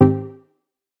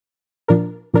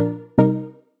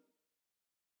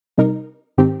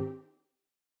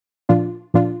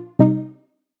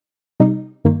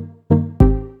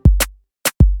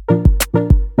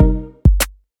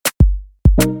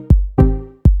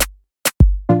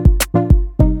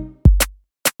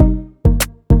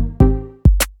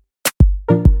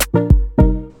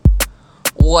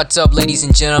What's up, ladies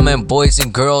and gentlemen, boys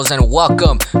and girls, and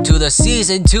welcome to the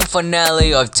season 2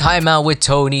 finale of Time Out with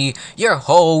Tony, your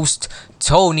host,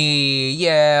 Tony.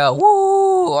 Yeah,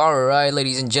 woo! Alright,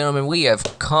 ladies and gentlemen, we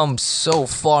have come so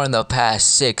far in the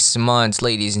past 6 months,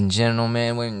 ladies and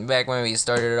gentlemen. Back when we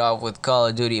started off with Call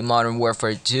of Duty Modern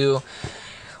Warfare 2.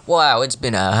 Wow, it's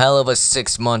been a hell of a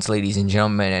 6 months, ladies and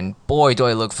gentlemen, and boy, do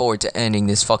I look forward to ending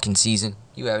this fucking season.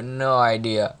 You have no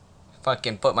idea.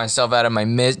 Fucking put myself out of my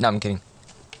No, I'm kidding.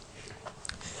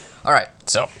 Alright,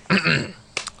 so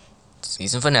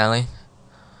season finale.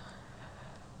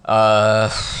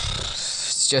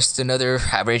 It's just another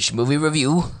average movie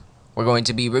review. We're going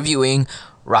to be reviewing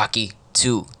Rocky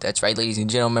 2. That's right, ladies and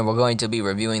gentlemen, we're going to be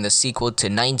reviewing the sequel to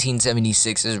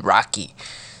 1976's Rocky.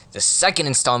 The second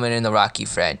installment in the Rocky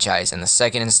franchise and the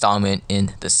second installment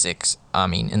in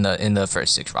the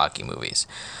first 6 Rocky movies.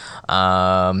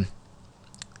 Now,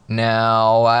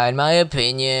 in my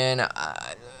opinion,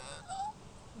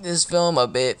 this film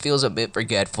feels a bit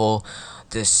forgetful,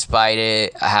 despite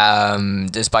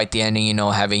the ending,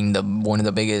 having one of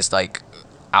the biggest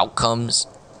outcomes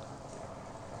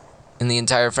in the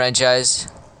entire franchise.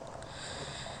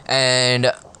 And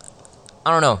I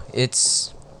don't know,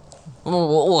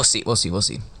 we'll see.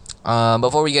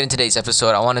 Before we get into today's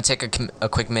episode, I want to take a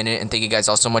quick minute and thank you guys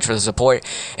all so much for the support.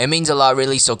 It means a lot,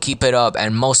 really, so keep it up,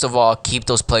 and most of all, keep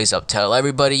those plays up. Tell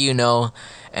everybody you know.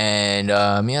 And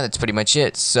yeah, that's pretty much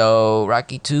it. So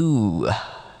Rocky 2,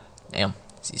 damn,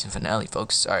 season finale,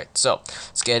 folks. Alright, so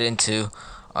let's get into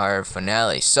our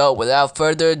finale. So without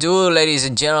further ado, ladies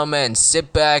and gentlemen,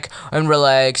 sit back and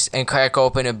relax and crack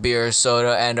open a beer,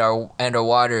 soda, and our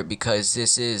water, because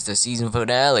this is the season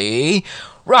finale,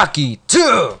 Rocky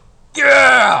 2.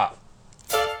 Yeah.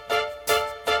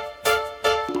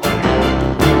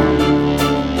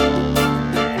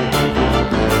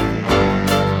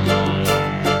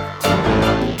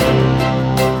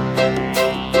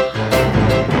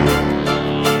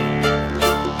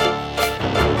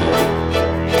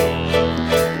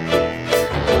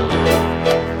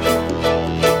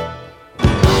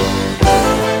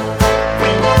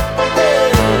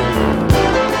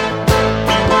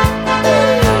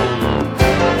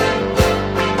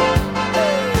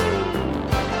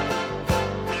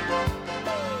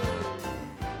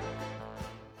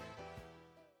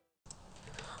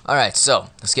 Alright, so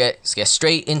let's get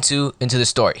straight into the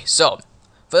story. So,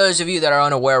 for those of you that are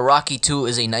unaware, Rocky 2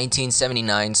 is a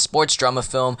 1979 sports drama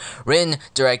film written,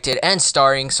 directed, and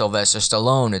starring Sylvester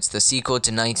Stallone. It's the sequel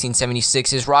to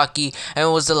 1976's Rocky, and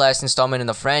it was the last installment in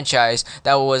the franchise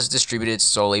that was distributed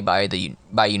solely by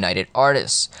United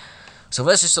Artists.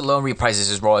 Sylvester Stallone reprises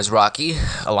his role as Rocky.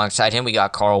 Alongside him, we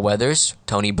got Carl Weathers,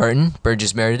 Tony Burton,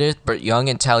 Burgess Meredith, Burt Young,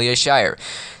 and Talia Shire.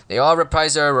 They all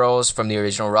reprise their roles from the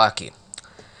original Rocky.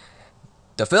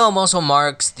 The film also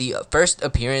marks the first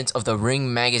appearance of the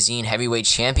Ring Magazine Heavyweight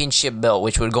Championship belt,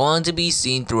 which would go on to be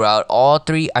seen throughout all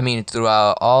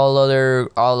other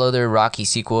Rocky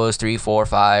sequels, 3, 4,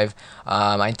 5.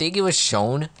 I think it was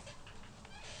shown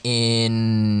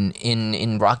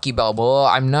in Rocky Balboa.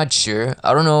 I'm not sure.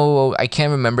 I don't know. I can't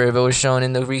remember if it was shown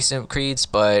in the recent Creeds,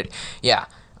 but yeah.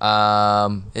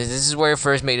 This is where it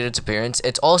first made its appearance.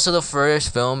 It's also the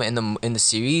first film in the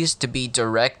series to be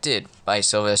directed by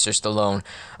Sylvester Stallone.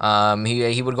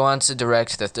 He would go on to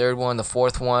direct the 3rd one, the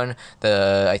 4th one,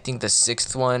 I think the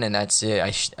 6th one, and that's it.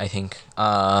 I think.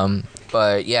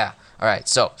 But yeah. All right.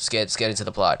 So let's get into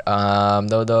the plot.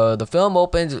 The film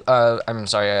opened. I'm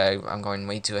sorry. I'm going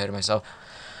way too ahead of myself.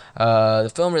 The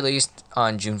film released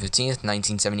on June 15th,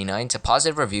 1979 to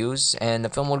positive reviews, and the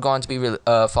film would go on to be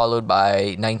followed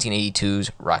by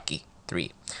 1982's Rocky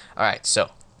 3. Alright,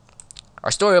 so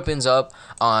our story opens up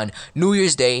on New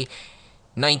Year's Day,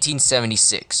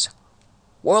 1976.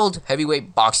 World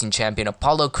Heavyweight Boxing Champion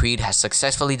Apollo Creed has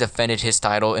successfully defended his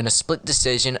title in a split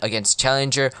decision against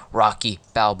challenger Rocky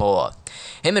Balboa.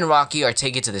 Him and Rocky are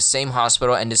taken to the same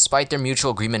hospital, and despite their mutual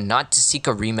agreement not to seek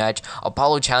a rematch,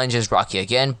 Apollo challenges Rocky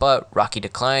again, but Rocky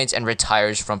declines and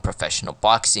retires from professional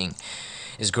boxing.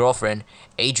 His girlfriend,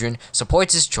 Adrian,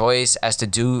 supports his choice, as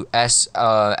do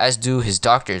his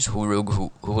doctors,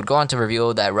 who would go on to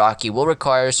reveal that Rocky will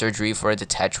require surgery for a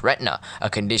detached retina,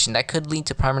 a condition that could lead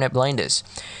to permanent blindness.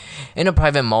 In a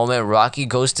private moment, Rocky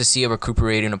goes to see a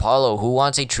recuperating Apollo, who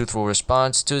wants a truthful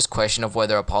response to his question of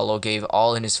whether Apollo gave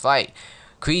all in his fight.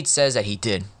 Creed says that he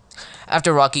did.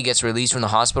 After Rocky gets released from the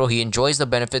hospital, he enjoys the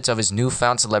benefits of his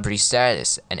newfound celebrity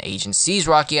status. An agent sees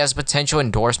Rocky as a potential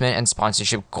endorsement and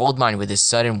sponsorship goldmine with his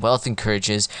sudden wealth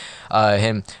encourages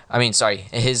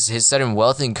his sudden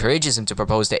wealth encourages him to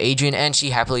propose to Adrian, and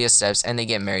she happily accepts, and they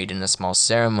get married in a small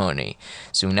ceremony.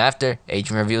 Soon after,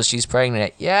 Adrian reveals she's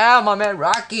pregnant. Yeah, my man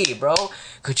Rocky, bro.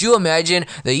 Could you imagine?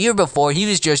 The year before, he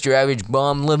was just your average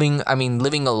bum, living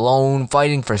alone,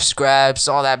 fighting for scraps,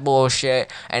 all that bullshit.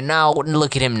 And now,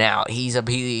 look at him now. He's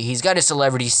got a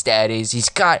celebrity status. He's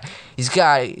got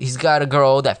a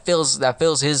girl that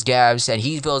fills his gaps, and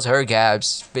he fills her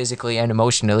gaps physically and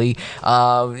emotionally.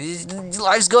 His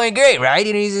life's going great, right?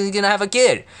 And he's gonna have a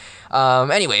kid.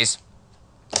 Anyways,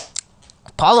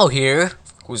 Apollo here,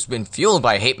 who's been fueled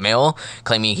by hate mail,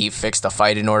 claiming he fixed the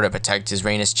fight in order to protect his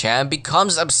reign as champ,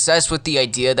 becomes obsessed with the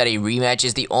idea that a rematch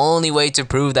is the only way to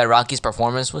prove that Rocky's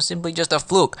performance was simply just a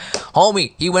fluke.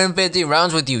 Homie, he went 50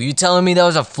 rounds with you. You telling me that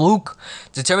was a fluke?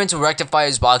 Determined to rectify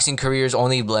his boxing career's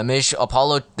only blemish,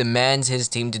 Apollo demands his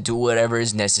team to do whatever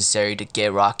is necessary to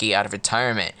get Rocky out of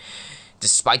retirement.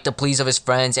 Despite the pleas of his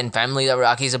friends and family that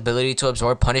Rocky's ability to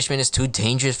absorb punishment is too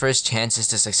dangerous for his chances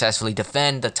to successfully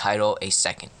defend the title a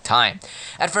second time.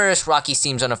 At first, Rocky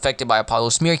seems unaffected by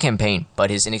Apollo's smear campaign,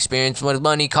 but his inexperience with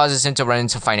money causes him to run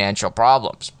into financial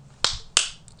problems.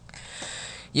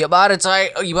 You bought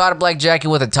a black jacket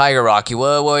with a tiger, Rocky.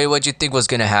 What you think was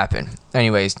gonna happen?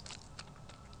 Anyways,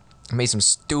 I made some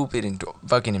stupid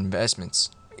fucking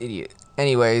investments. Idiot.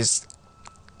 Anyways,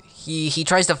 He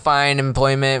tries to find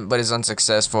employment but is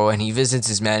unsuccessful, and he visits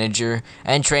his manager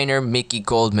and trainer, Mickey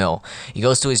Goldmill. He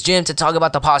goes to his gym to talk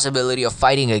about the possibility of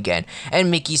fighting again,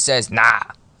 and Mickey says, nah.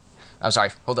 I'm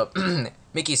sorry, hold up.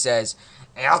 Mickey says,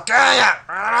 I'll kill ya.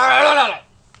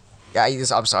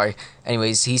 I'm sorry.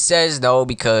 Anyways, he says no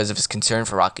because of his concern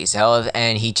for Rocky's health,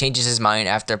 and he changes his mind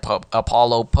after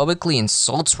Apollo publicly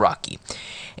insults Rocky.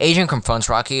 Adrian confronts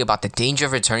Rocky about the danger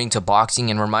of returning to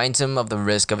boxing and reminds him of the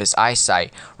risk of his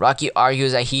eyesight. Rocky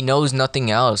argues that he knows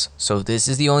nothing else, so this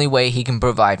is the only way he can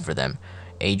provide for them.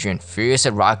 Adrian, furious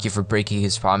at Rocky for breaking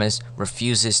his promise,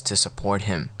 refuses to support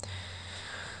him.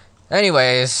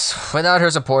 Anyways, without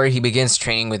her support, he begins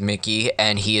training with Mickey,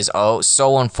 and he is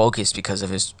so unfocused because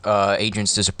of his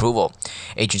Adrian's disapproval.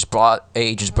 Adrian's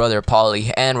brother,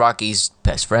 Paulie, and Rocky's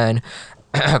best friend,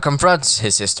 confronts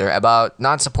his sister about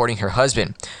not supporting her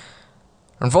husband.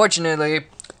 Unfortunately,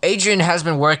 Adrian has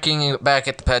been working back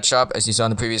at the pet shop. As you saw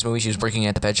in the previous movie, she was working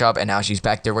at the pet shop, and now she's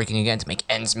back there working again to make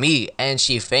ends meet. And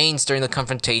she faints during the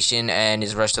confrontation and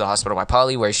is rushed to the hospital by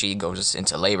Polly, where she goes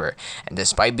into labor. And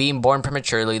despite being born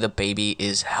prematurely, the baby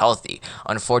is healthy.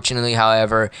 Unfortunately,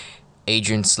 however,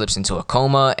 Adrian slips into a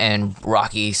coma, and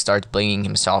Rocky starts blaming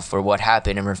himself for what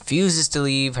happened and refuses to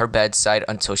leave her bedside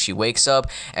until she wakes up,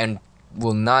 and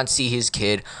will not see his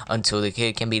kid until the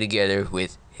kid can be together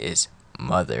with his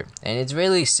mother. And it's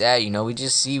really sad, we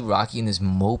just see Rocky in this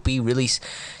mopey, really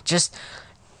just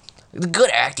good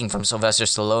acting from Sylvester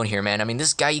Stallone here, man. I mean,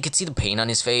 this guy, you could see the pain on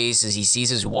his face as he sees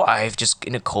his wife just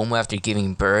in a coma after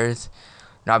giving birth,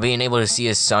 not being able to see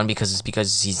his son because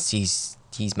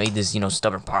he's made this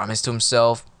stubborn promise to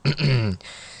himself.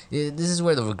 This is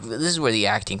where the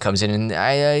acting comes in, and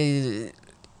I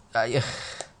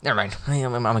never mind.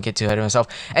 I'm gonna get too ahead of myself.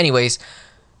 Anyways,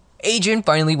 Adrian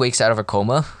finally wakes out of her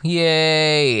coma.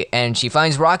 Yay! And she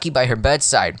finds Rocky by her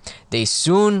bedside. They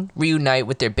soon reunite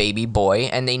with their baby boy,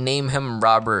 and they name him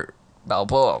Robert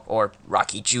Balboa, or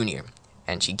Rocky Jr.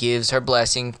 And she gives her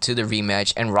blessing to the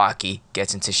rematch, and Rocky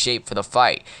gets into shape for the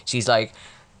fight. She's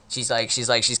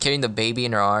carrying the baby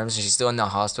in her arms, and she's still in the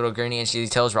hospital gurney, and she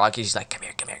tells Rocky, she's like, come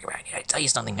here, I need to tell you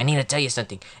something. And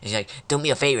she's like, do me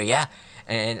a favor, yeah?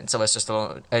 And Sylvester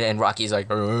Stallone and Rocky's like,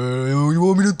 what do you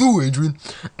want me to do, Adrian?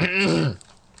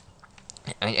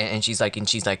 and she's like,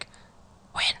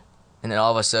 when? And then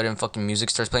all of a sudden, fucking music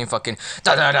starts playing, fucking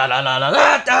and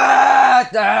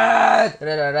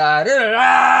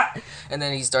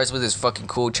then he starts with his fucking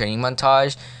cool training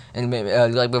montage. And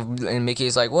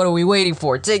Mickey's like, what are we waiting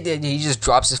for? Take that. He just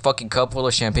drops his fucking cup full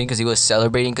of champagne because he was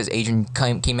celebrating because Adrian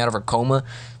came out of her coma.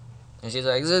 And she's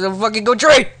like, fucking go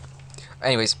trade.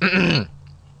 Anyways,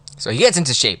 so he gets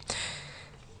into shape.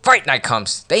 Fight night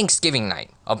comes, Thanksgiving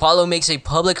night. Apollo makes a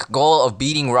public goal of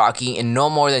beating Rocky in no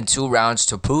more than 2 rounds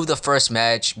to prove the first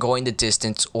match going the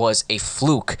distance was a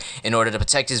fluke. In order to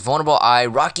protect his vulnerable eye,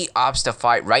 Rocky opts to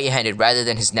fight right-handed rather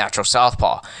than his natural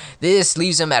southpaw. This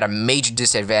leaves him at a major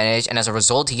disadvantage, and as a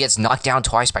result, he gets knocked down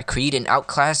twice by Creed and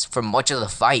outclassed for much of the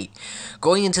fight.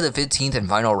 Going into the 15th and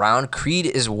final round, Creed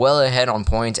is well ahead on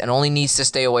points and only needs to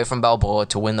stay away from Balboa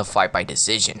to win the fight by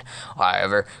decision.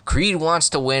 However, Creed wants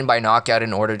to win by knockout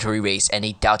in order to erase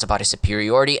any doubts about his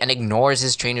superiority authority and ignores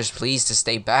his trainer's pleas to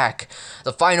stay back.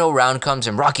 The final round comes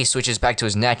and Rocky switches back to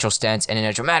his natural stance and in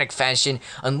a dramatic fashion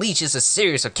unleashes a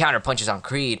series of counterpunches on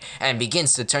Creed and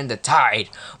begins to turn the tide.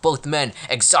 Both men,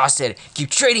 exhausted, keep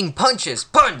trading punches,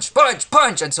 punch, punch,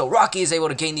 punch, until Rocky is able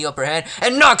to gain the upper hand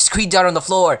and knocks Creed down on the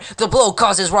floor. The blow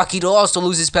causes Rocky to also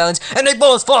lose his balance and they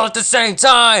both fall at the same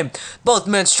time. Both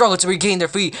men struggle to regain their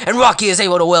feet and Rocky is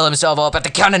able to will himself up at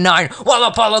the count of 9 while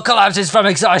Apollo collapses from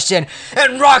exhaustion.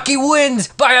 And Rocky wins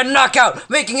by a knockout,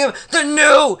 making him the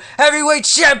new heavyweight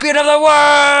champion of the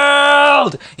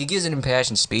world! He gives an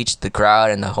impassioned speech to the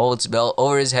crowd and holds the belt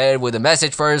over his head with a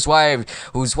message for his wife,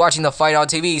 who's watching the fight on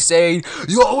TV, saying,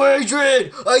 "Yo,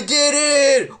 Adrian, I did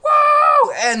it!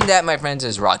 Woo!" And that, my friends,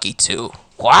 is Rocky 2.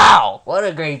 Wow, what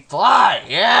a great plot!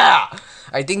 Yeah!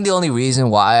 I think the only reason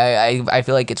why I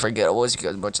feel like it's forgettable is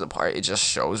because much of the part it just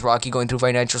shows Rocky going through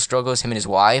financial struggles, him and his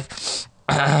wife.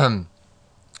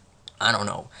 I don't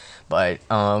know, but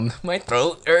my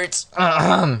throat hurts.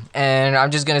 And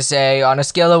I'm just gonna say, on a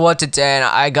scale of 1 to 10,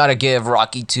 I gotta give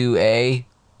Rocky 2 a.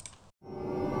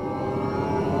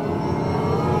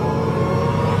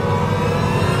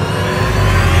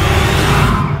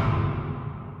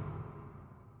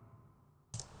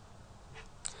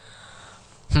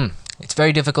 It's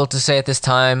very difficult to say at this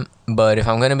time, but if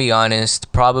I'm gonna be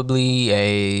honest, probably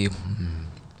a.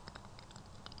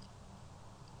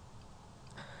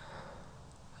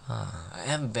 I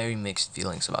have very mixed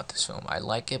feelings about this film. I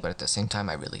like it, but at the same time,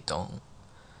 I really don't.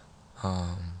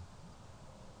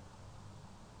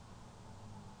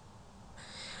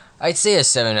 I'd say a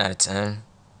 7 out of 10.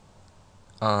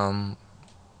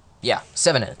 Yeah,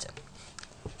 7 out of 10.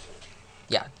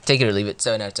 Yeah, take it or leave it,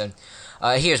 7 out of 10.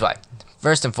 Here's why.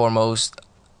 First and foremost,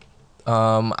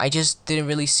 I just didn't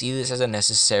really see this as a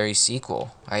necessary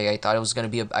sequel. I thought it was gonna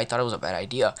be I thought it was a bad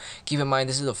idea. Keep in mind,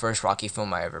 this is the first Rocky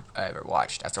film I ever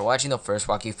watched. After watching the first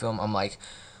Rocky film, I'm like,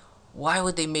 why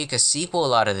would they make a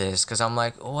sequel out of this? Because I'm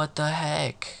like, what the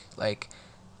heck? Like,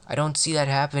 I don't see that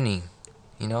happening,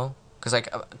 you know?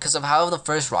 Because of how the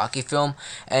first Rocky film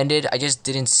ended, I just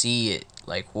didn't see it.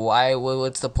 Like, why?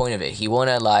 What's the point of it? He won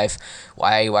at life.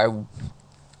 Why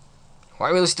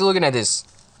are we still looking at this?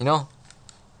 You know?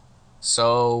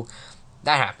 So,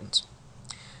 that happens.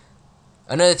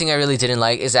 Another thing I really didn't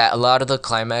like is that a lot of the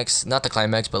climax, not the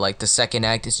climax, but like the second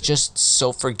act, is just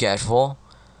so forgetful.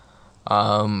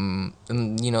 And,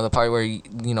 you know, the part where, you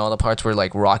know, the parts where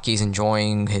like Rocky's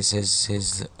enjoying his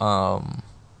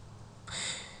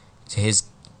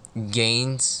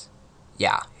gains.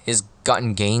 Yeah, his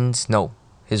gotten gains. No,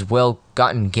 his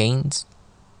well-gotten gains.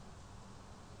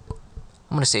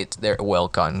 I'm gonna say it's their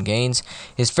well-gotten gains.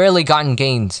 His fairly gotten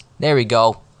gains. There we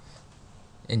go.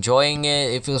 Enjoying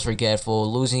it. It feels forgetful.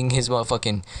 Losing his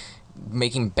motherfucking,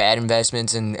 making bad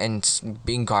investments and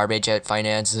being garbage at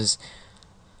finances.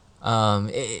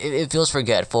 It feels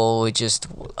forgetful. It just,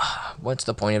 what's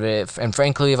the point of it? And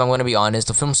frankly, if I'm gonna be honest,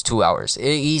 the film's 2 hours. It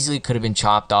easily could have been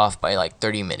chopped off by like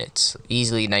 30 minutes,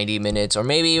 easily 90 minutes, or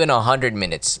maybe even 100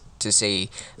 minutes to say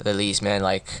the least. Man,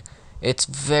 like, it's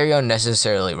very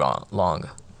unnecessarily long.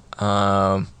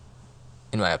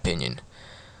 In my opinion.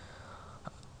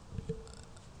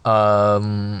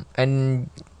 And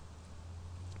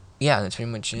yeah, that's pretty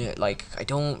much it. Like, I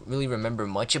don't really remember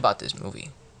much about this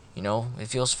movie. You know, it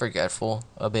feels forgetful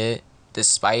a bit,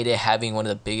 despite it having one of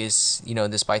the biggest, you know,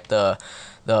 despite the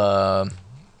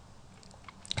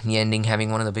ending having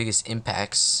one of the biggest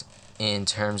impacts in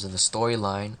terms of the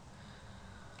storyline.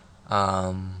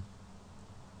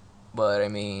 But I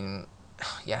mean,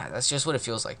 yeah, that's just what it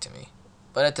feels like to me.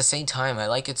 But at the same time, I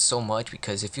like it so much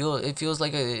because it feels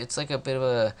like it's like a bit of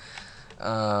a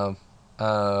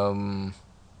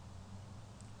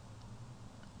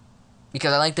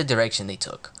because I like the direction they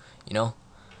took. You know,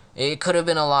 it could have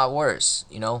been a lot worse.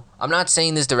 You know, I'm not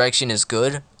saying this direction is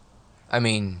good. I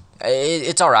mean,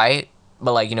 it's all right,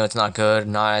 but like, you know, it's not good.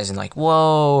 Not as in like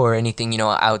whoa or anything, you know,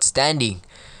 outstanding.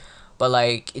 But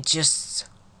like, it just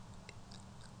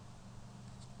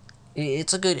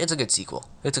it's a good sequel.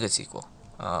 It's a good sequel.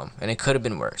 And it could have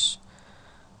been worse.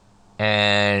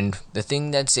 And the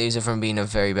thing that saves it from being a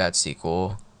very bad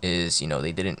sequel is, you know,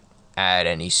 they didn't add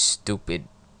any stupid,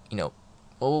 you know,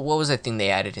 what was that thing they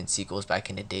added in sequels back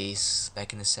in the days,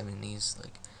 back in the 70s?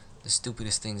 Like, the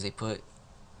stupidest things they put.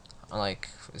 Like,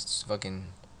 it's fucking,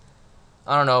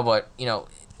 I don't know, but, you know,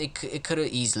 it could have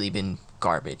easily been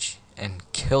garbage and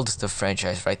killed the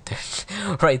franchise right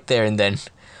there, right there and then.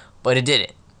 But it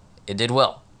didn't. It did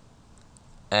well.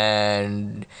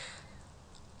 And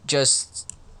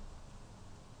just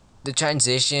the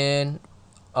transition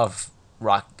of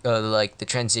like the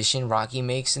transition Rocky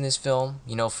makes in this film,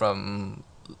 you know, from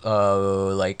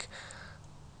like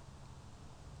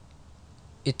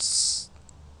it's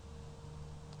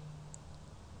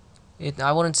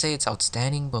I wouldn't say it's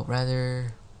outstanding, but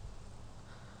rather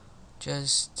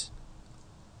just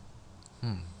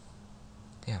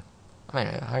yeah. I'm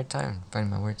having a hard time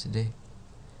finding my words today.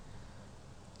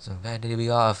 So bad day to be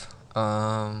off.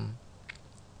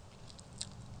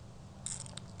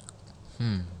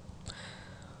 Hmm.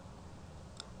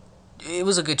 It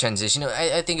was a good transition.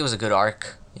 I think it was a good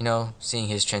arc. Seeing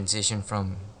his transition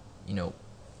from, you know,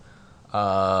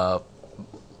 uh,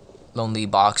 lonely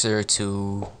boxer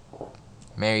to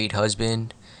married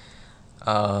husband,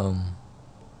 um,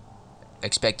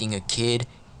 expecting a kid.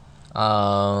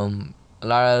 A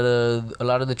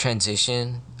lot of the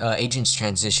transition, agent's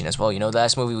transition as well. The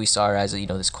last movie we saw her as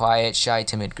this quiet, shy,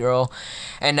 timid girl,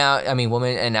 and now I mean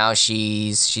woman, and now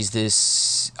she's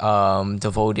this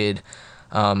devoted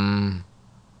um,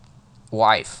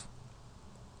 wife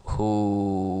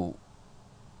who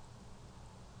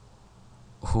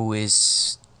who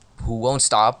is who won't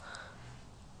stop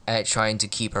at trying to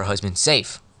keep her husband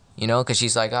safe. Because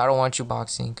she's like, I don't want you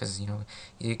boxing because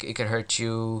it could hurt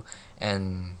you,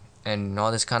 and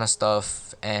all this kind of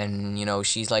stuff. And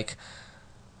she's like,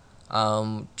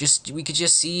 just we could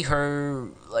just see her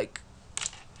like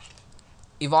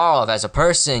evolve as a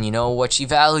person. What she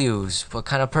values, what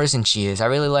kind of person she is. I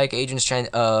really like Adrian's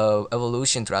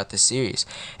evolution throughout the series,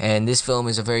 and this film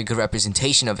is a very good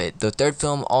representation of it. The third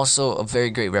film also a very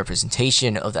great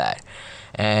representation of that,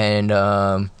 and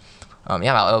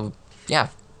yeah,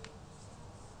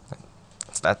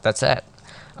 that's that.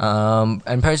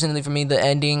 And personally, for me, the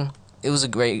ending, it was a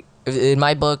great. In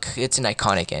my book, it's an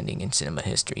iconic ending in cinema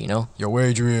history. Yo,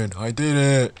 Adrian, I did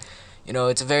it.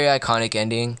 It's a very iconic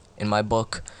ending in my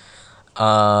book.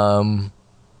 Um,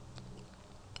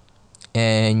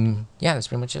 and yeah, that's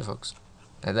pretty much it, folks.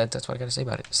 That's what I gotta say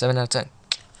about it. 7 out of 10.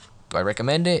 Do I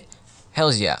recommend it?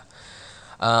 Hell's yeah.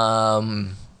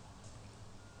 Um,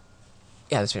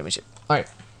 yeah, that's pretty much it. All right.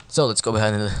 So let's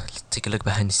let's take a look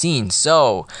behind the scenes.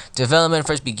 So, development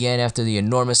first began after the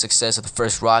enormous success of the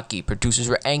first Rocky. Producers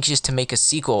were anxious to make a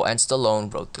sequel, and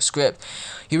Stallone wrote the script.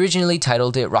 He originally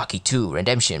titled it Rocky 2: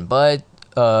 Redemption, but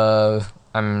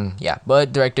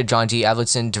but director John G.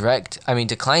 Avildsen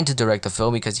declined to direct the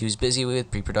film because he was busy with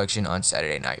pre-production on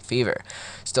Saturday Night Fever.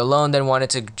 Stallone then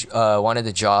wanted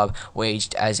the job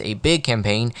waged as a big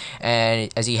campaign,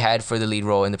 and as he had for the lead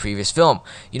role in the previous film.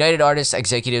 United Artists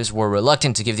executives were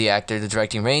reluctant to give the actor the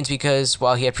directing reins because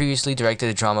while he had previously directed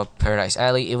the drama Paradise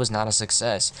Alley, it was not a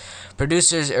success.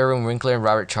 Producers Erwin Winkler and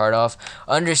Robert Chardoff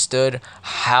understood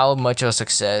how much of a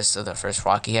success of the first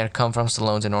Rocky had come from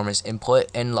Stallone's enormous input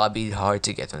and lobbied hard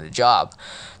to get him the job.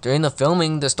 During the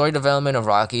filming, the story development of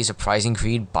Rocky surprising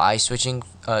Creed by switching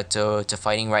to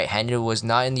fighting right-handed was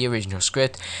not in the original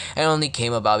script and only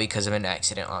came about because of an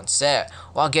accident on set.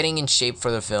 While getting in shape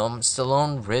for the film,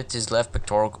 Stallone ripped his left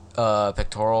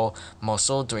pectoral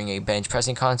muscle during a bench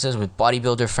pressing contest with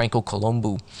bodybuilder Franco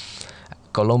Colombo.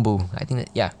 I think that,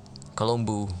 yeah.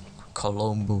 Colombo.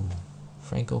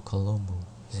 Franco Colombo.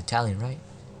 He's Italian, right?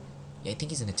 Yeah, I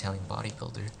think he's an Italian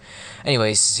bodybuilder.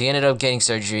 Anyways, he ended up getting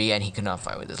surgery and he could not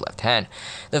fight with his left hand.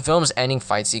 The film's ending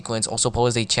fight sequence also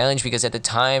posed a challenge because at the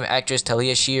time, actress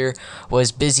Talia Shear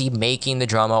was busy making the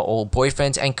drama Old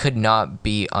Boyfriends and could not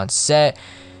be on set.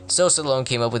 So Stallone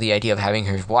came up with the idea of having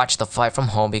her watch the fight from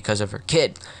home because of her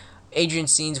kid.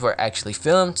 Adrian's scenes were actually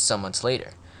filmed some months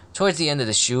later. Towards the end of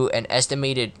the shoot, an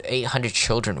estimated 800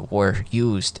 children were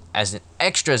used as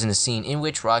extras in the scene in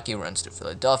which Rocky runs to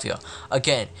Philadelphia.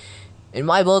 Again, in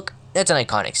my book, that's an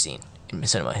iconic scene in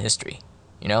cinema history.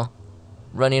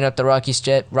 Running up the Rocky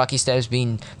steps,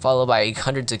 being followed by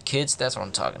hundreds of kids. That's what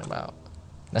I'm talking about.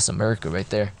 That's America right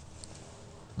there.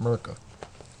 America.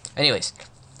 Anyways,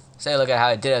 say a look at how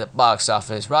it did at the box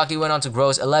office. Rocky went on to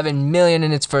gross $11 million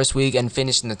in its first week and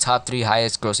finished in the top 3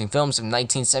 highest grossing films of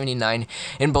 1979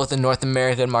 in both the North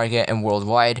American market and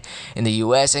worldwide. In the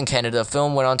US and Canada, the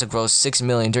film went on to gross $6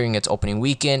 million during its opening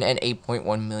weekend and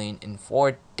 $8.1 million in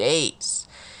 4 days.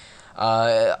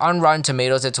 On Rotten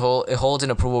Tomatoes, it holds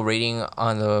an approval rating of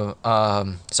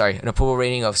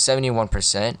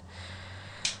 71%.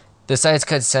 The site's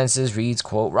consensus reads,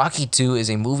 quote, Rocky 2 is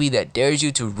a movie that dares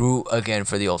you to root again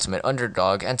for the ultimate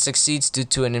underdog and succeeds due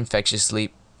to an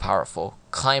infectiously powerful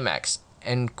climax,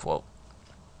 end quote.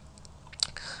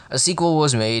 A sequel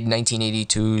was made,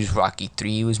 1982's Rocky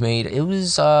 3 was made. It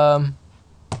was, you know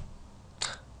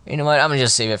what, I'm gonna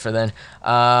just save it for then.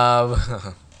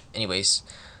 Anyways,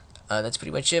 that's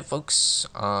pretty much it, folks.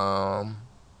 There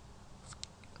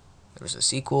was a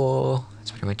sequel,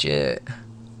 that's pretty much it.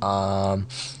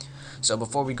 So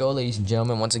before we go, ladies and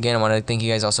gentlemen, once again, I want to thank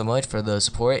you guys all so much for the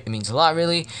support. It means a lot,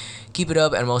 really. Keep it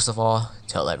up, and most of all,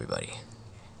 tell everybody.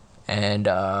 And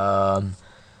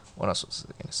what else was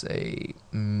I gonna say?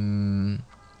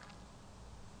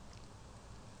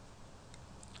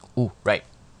 Ooh, right.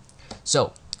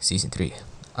 So season 3.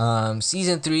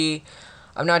 Season 3.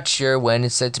 I'm not sure when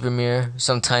it's set to premiere.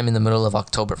 Sometime in the middle of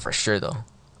October for sure, though.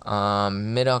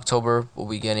 Mid October, we'll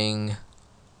be getting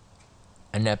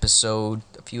an episode,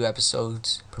 a few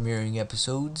episodes, premiering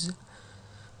episodes.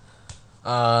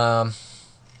 What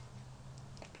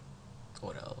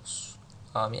else?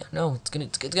 Yeah, no, it's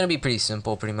gonna be pretty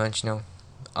simple, pretty much.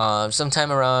 Sometime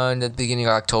around the beginning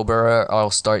of October,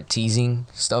 I'll start teasing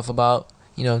stuff about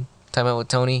time out with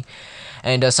Tony,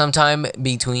 and sometime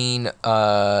between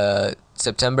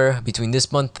September, between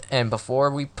this month and before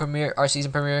we premiere our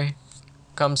season premiere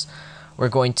comes, we're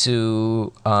going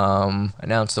to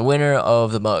announce the winner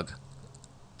of the mug.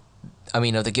 I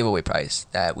mean, of the giveaway prize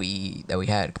that we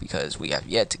had, because we have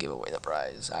yet to give away the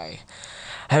prize. I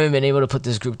haven't been able to put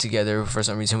this group together for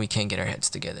some reason. We can't get our heads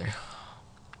together,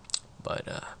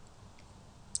 but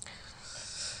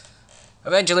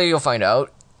eventually you'll find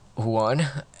out who won.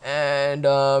 And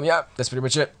yeah, that's pretty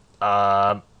much it.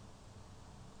 Yeah,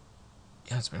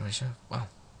 that's pretty much it. Wow,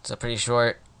 it's a pretty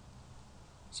short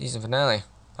season finale.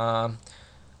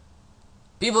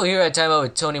 People here at Time Out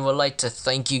with Tony would like to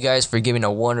thank you guys for giving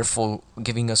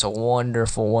us a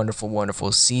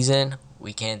wonderful season.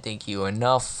 We can't thank you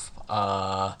enough.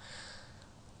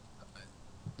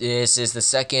 This is the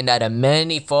second out of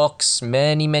many, folks.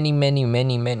 Many.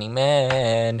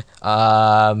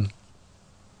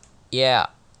 Yeah.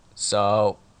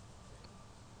 So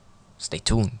stay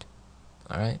tuned.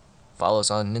 All right. Follow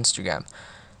us on Instagram.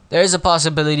 There's a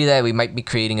possibility that we might be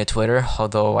creating a Twitter,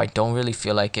 although I don't really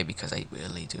feel like it because I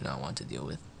really do not want to deal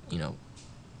with,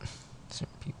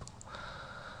 certain people.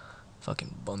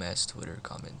 Fucking bum ass Twitter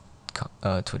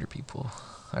Twitter people.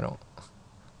 I don't.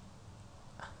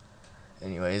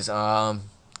 Anyways,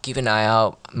 keep an eye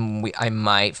out. I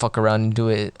might fuck around and do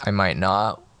it. I might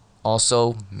not.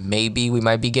 Also, maybe we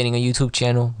might be getting a YouTube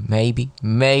channel. Maybe.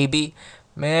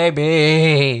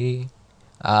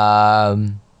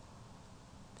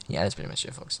 Yeah, that's pretty much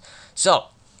it, folks. So,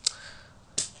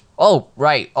 oh,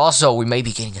 right. Also, we may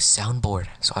be getting a soundboard,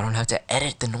 so I don't have to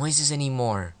edit the noises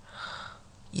anymore.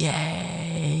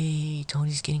 Yay!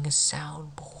 Tony's getting a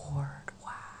soundboard.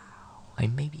 Wow. I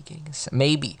may be getting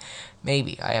maybe.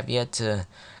 I have yet to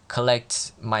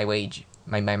collect my wage,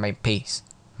 my pays,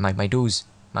 my dues,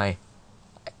 my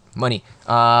money.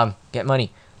 Get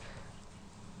money.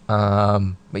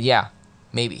 But yeah,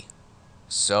 maybe.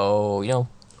 So,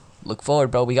 look forward,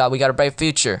 bro. We got a bright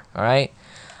future. All right.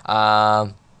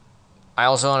 I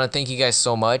also want to thank you guys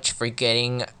so much for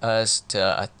getting us to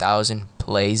 1,000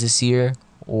 plays this year.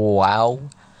 Wow.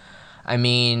 I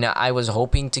mean, I was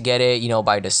hoping to get it,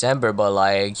 by December, but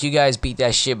like you guys beat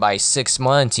that shit by 6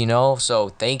 months, So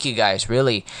thank you guys,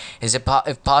 really. Is it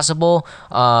if possible?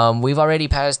 We've already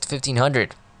passed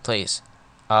 1,500 plays.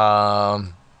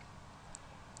 And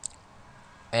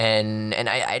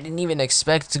I didn't even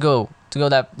expect to go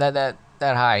that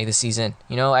high this season.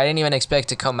 I didn't even expect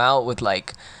to come out with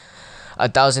like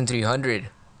 1,300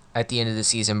 at the end of the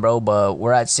season, bro. But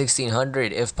we're at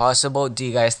 1,600. If possible, do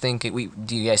you guys think?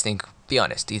 Be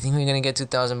honest. Do you think we're gonna get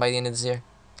 2,000 by the end of this year?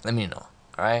 Let me know.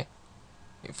 All right.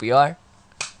 If we are,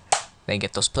 then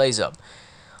get those plays up.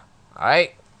 All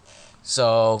right.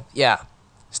 So yeah,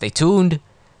 stay tuned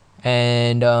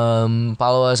and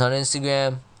follow us on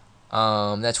Instagram.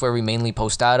 That's where we mainly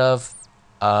post out of.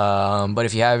 But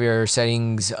if you have your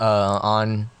settings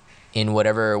on in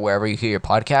wherever you hear your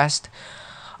podcast,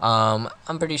 I'm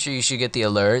pretty sure you should get the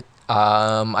alert.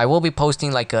 I will be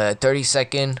posting like a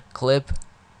 30-second clip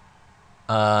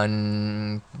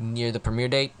near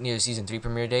the season 3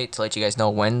 premiere date, to let you guys know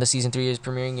when the season 3 is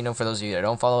premiering. For those of you that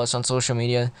don't follow us on social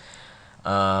media.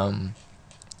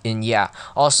 And yeah,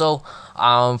 also,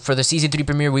 for the season 3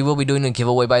 premiere, we will be doing a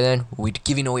giveaway by then. We're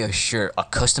giving away a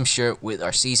custom shirt with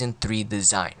our season 3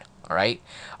 design. All right,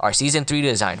 our season 3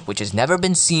 design, which has never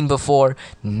been seen before,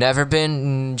 never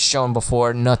been shown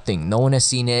before, nothing. No one has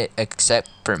seen it except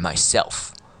for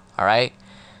myself. All right,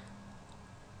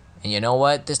 and you know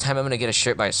what? This time I'm gonna get a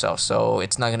shirt myself, so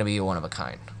it's not gonna be one of a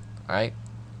kind. All right,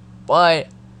 but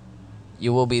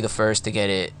you will be the first to get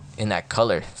it in that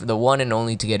color, the one and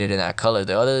only to get it in that color.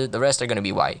 The rest are gonna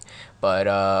be white. But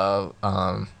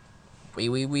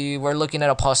we were looking at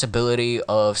a possibility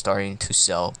of starting to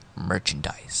sell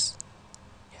merchandise.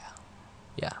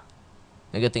 Yeah.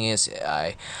 The good thing is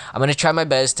I'm gonna try my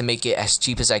best to make it as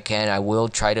cheap as I can. I will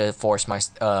try to force my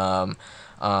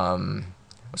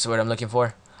what's the word I'm looking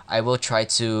for? I will try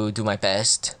to do my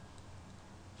best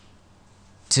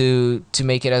to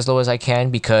make it as low as I can,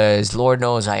 because Lord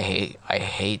knows I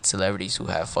hate celebrities who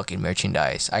have fucking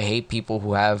merchandise. I hate people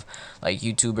who have like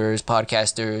YouTubers,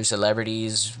 podcasters,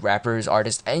 celebrities, rappers,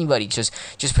 artists, anybody, just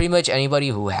pretty much anybody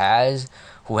who has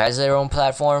their own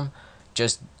platform,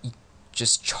 just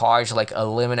just charge like a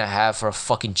limit and a half for a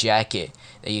fucking jacket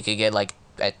that you could get like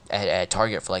at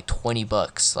Target for like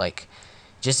 $20. Like,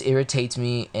 just irritates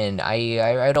me, and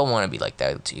I don't want to be like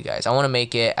that to you guys. I want to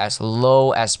make it as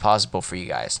low as possible for you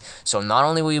guys. So not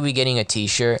only will you be getting a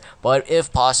t-shirt, but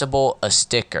if possible, a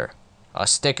sticker. A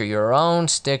sticker, your own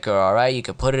sticker, all right? You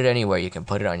can put it anywhere. You can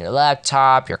put it on your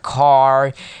laptop, your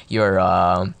car,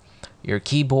 your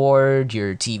keyboard,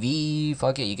 your TV.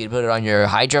 Fuck it, you can put it on your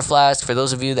Hydro Flask. For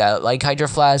those of you that like Hydro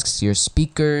Flasks, your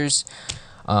speakers,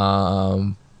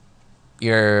 your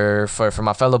for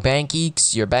my fellow bank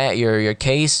geeks, your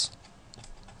case,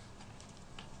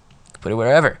 put it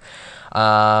wherever.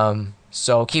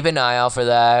 So keep an eye out for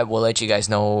that. We'll let you guys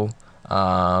know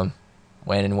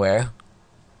when and where.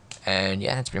 And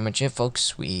yeah, that's pretty much it,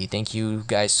 folks. We thank you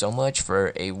guys so much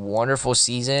for a wonderful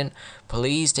season.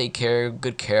 Please take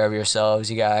good care of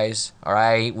yourselves, you guys. All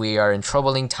right, we are in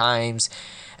troubling times,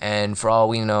 and for all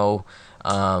we know,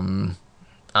 I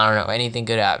don't know, anything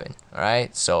could happen. All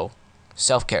right, so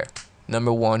self-care,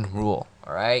 number one rule.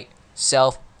 All right,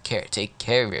 self-care. Take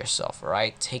care of yourself. All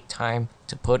right, take time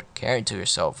to put care into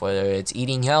yourself, whether it's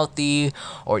eating healthy,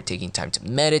 or taking time to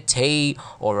meditate,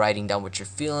 or writing down what you're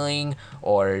feeling,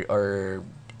 or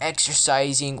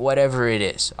exercising, whatever it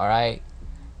is. All right,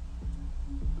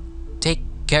 take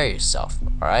care of yourself.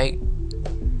 All right,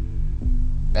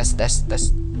 that's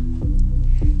the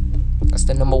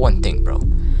number one thing, bro.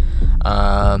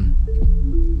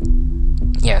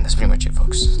 Yeah, that's pretty much it,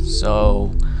 folks.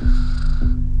 So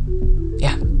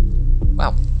yeah,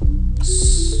 wow.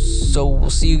 So we'll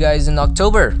see you guys in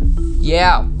October.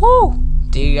 Yeah, woo!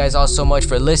 Thank you guys all so much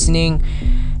for listening,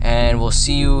 and we'll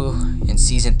see you in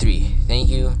season 3. Thank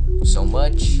you so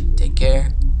much. Take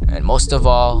care, and most of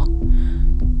all,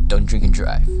 don't drink and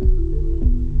drive.